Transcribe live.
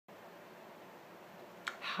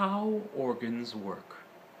How organs work.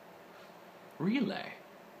 Relay.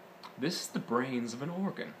 This is the brains of an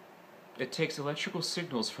organ. It takes electrical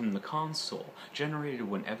signals from the console, generated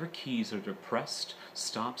whenever keys are depressed,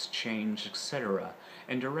 stops, changed, etc.,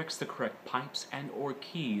 and directs the correct pipes and or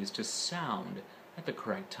keys to sound at the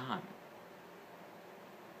correct time.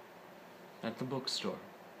 At the bookstore,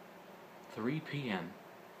 3 p.m.,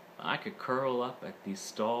 I could curl up at these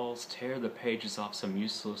stalls, tear the pages off some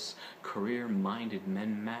useless, career-minded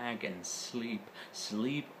men mag, and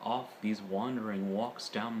sleep off these wandering walks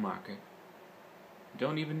down market.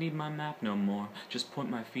 Don't even need my map no more, just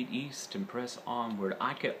point my feet east and press onward.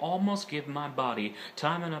 I could almost give my body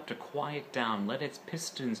time enough to quiet down, let its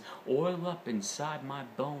pistons oil up inside my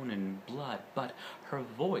bone and blood, but her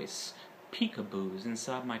voice peekaboos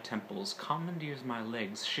inside my temples, commandeers my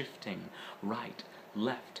legs, shifting right,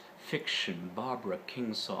 left, fiction, Barbara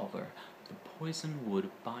Kingsolver, the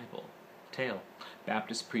Poisonwood Bible. Tale,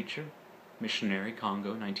 Baptist preacher, missionary, Congo,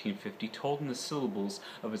 1950, told in the syllables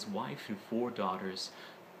of his wife and 4 daughters,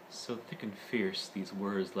 so thick and fierce these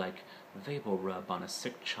words like Vapor rub on a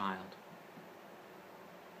sick child.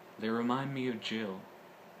 They remind me of Jill,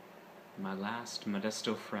 my last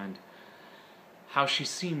Modesto friend, how she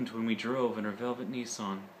seemed when we drove in her velvet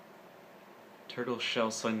Nissan, turtle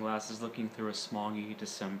shell sunglasses looking through a smoggy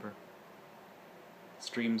December,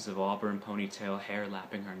 streams of auburn ponytail hair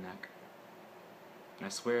lapping her neck. I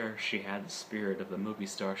swear she had the spirit of the movie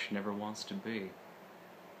star she never wants to be.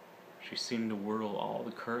 She seemed to whirl all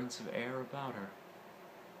the currents of air about her.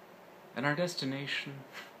 And our destination?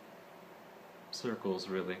 Circles,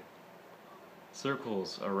 really.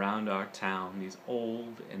 Circles around our town, these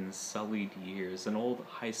old and sullied years, an old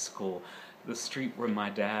high school, the street where my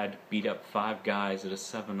dad beat up 5 guys at a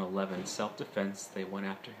 7-Eleven, self-defense, they went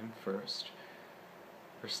after him first.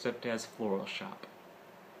 Her stepdad's floral shop.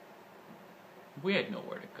 We had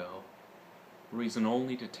nowhere to go, reason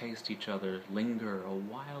only to taste each other, linger a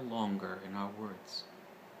while longer in our words.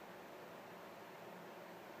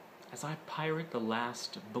 As I pirate the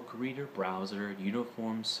last book reader browser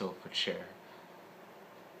uniform sofa chair,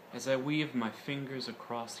 as I weave my fingers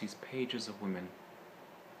across these pages of women,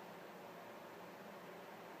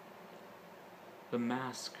 the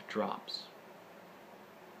mask drops.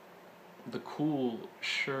 The cool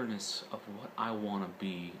sureness of what I want to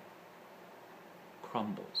be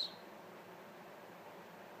crumbles.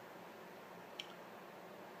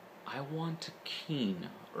 I want to keen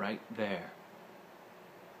right there,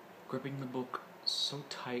 gripping the book so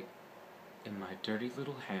tight in my dirty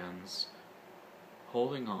little hands,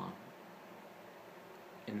 holding on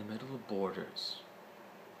in the middle of Borders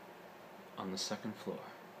on the 2nd floor.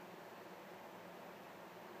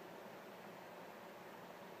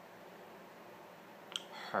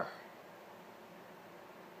 Her.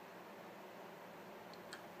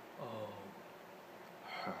 Oh,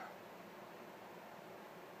 her.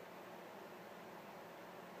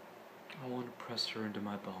 I want to press her into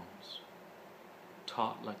my bones,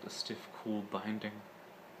 taut like the stiff, cool binding.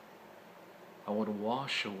 I want to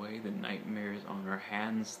wash away the nightmares on her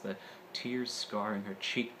hands, the tears scarring her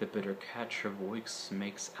cheek, the bitter catch her voice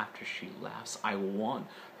makes after she laughs. I want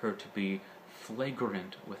her to be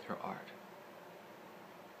flagrant with her art.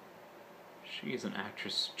 She is an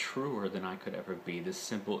actress truer than I could ever be, this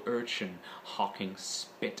simple urchin hawking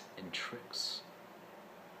spit and tricks.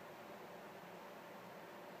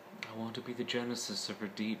 I want to be the genesis of her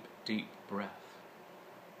deep, deep breath.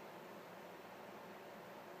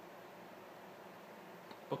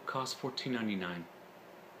 Book costs $14.99.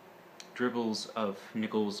 Dribbles of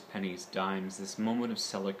nickels, pennies, dimes. This moment of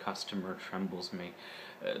seller customer trembles me.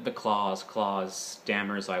 The claws,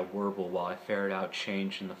 stammers I warble while I ferret out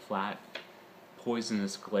change in the flat,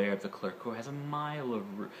 poisonous glare of the clerk, who has a mile of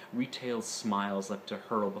retail smiles left to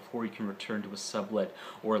hurl before he can return to a sublet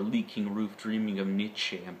or a leaking roof dreaming of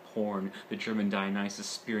Nietzsche and porn, the German Dionysus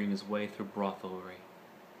spearing his way through brothelry.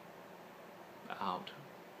 Out.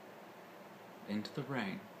 Into the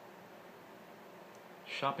rain.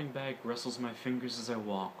 Shopping bag wrestles my fingers as I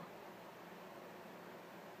walk.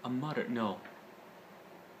 A mutter, no,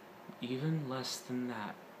 even less than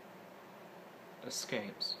that,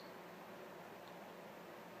 escapes.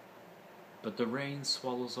 But the rain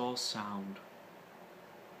swallows all sound,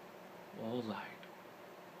 all light.